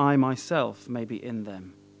I myself may be in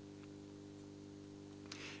them.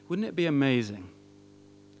 Wouldn't it be amazing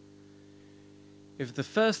if the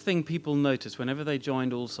first thing people noticed whenever they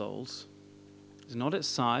joined All Souls is not its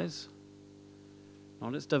size,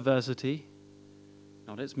 not its diversity,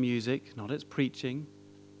 not its music, not its preaching,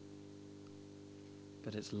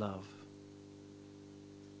 but its love?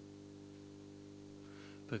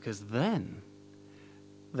 Because then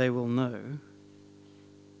they will know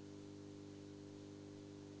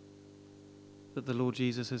that the Lord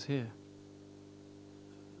Jesus is here.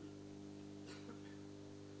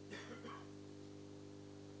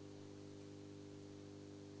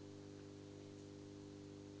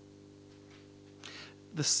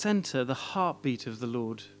 The center, the heartbeat of the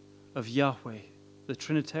Lord, of Yahweh, the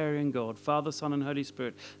Trinitarian God, Father, Son, and Holy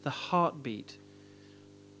Spirit, the heartbeat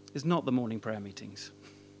is not the morning prayer meetings,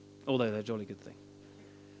 although they're a jolly good thing.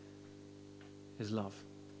 Is love.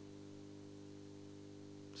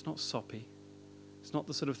 It's not soppy. It's not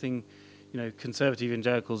the sort of thing, conservative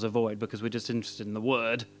evangelicals avoid because we're just interested in the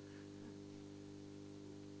word.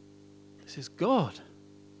 This is God.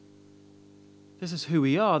 This is who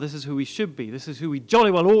we are. This is who we should be. This is who we jolly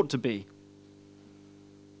well ought to be.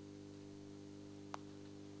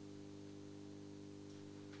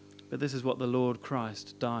 But this is what the Lord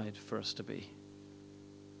Christ died for us to be.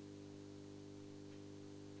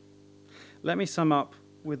 Let me sum up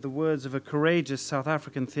with the words of a courageous South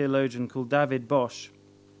African theologian called David Bosch,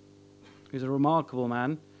 who's a remarkable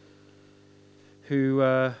man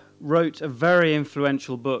who wrote a very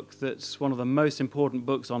influential book that's one of the most important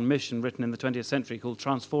books on mission written in the 20th century, called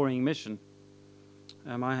Transforming Mission.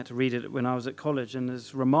 I had to read it when I was at college, and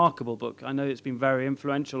it's a remarkable book. I know it's been very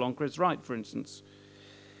influential on Chris Wright, for instance.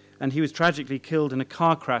 And he was tragically killed in a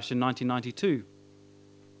car crash in 1992.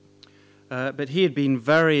 But he had been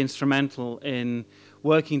very instrumental in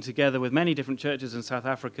working together with many different churches in South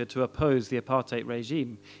Africa to oppose the apartheid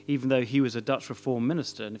regime, even though he was a Dutch Reform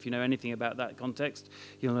minister. And if you know anything about that context,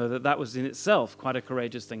 you'll know that that was in itself quite a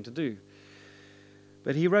courageous thing to do.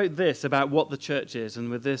 But he wrote this about what the church is, and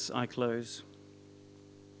with this I close.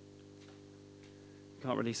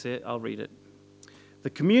 Can't really see it, I'll read it. The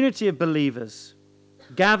community of believers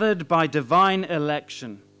gathered by divine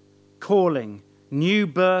election, calling, new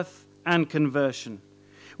birth, and conversion,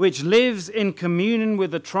 which lives in communion with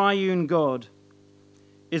the triune God,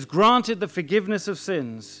 is granted the forgiveness of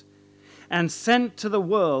sins and sent to the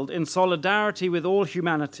world in solidarity with all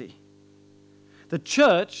humanity. The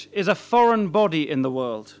church is a foreign body in the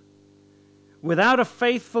world. Without a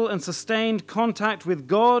faithful and sustained contact with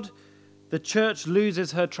God, the church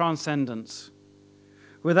loses her transcendence.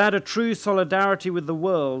 Without a true solidarity with the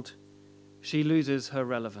world, she loses her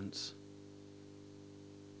relevance.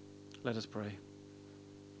 Let us pray.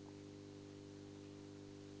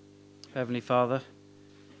 Heavenly Father,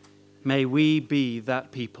 may we be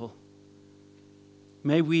that people.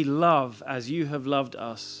 May we love as you have loved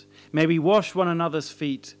us. May we wash one another's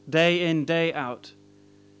feet day in, day out.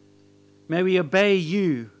 May we obey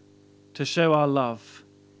you to show our love.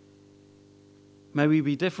 May we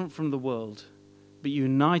be different from the world, but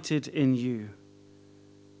united in you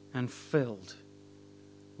and filled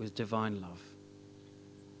with divine love.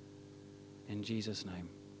 In Jesus' name,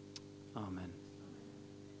 amen.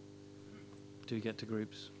 Do we get to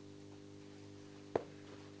groups?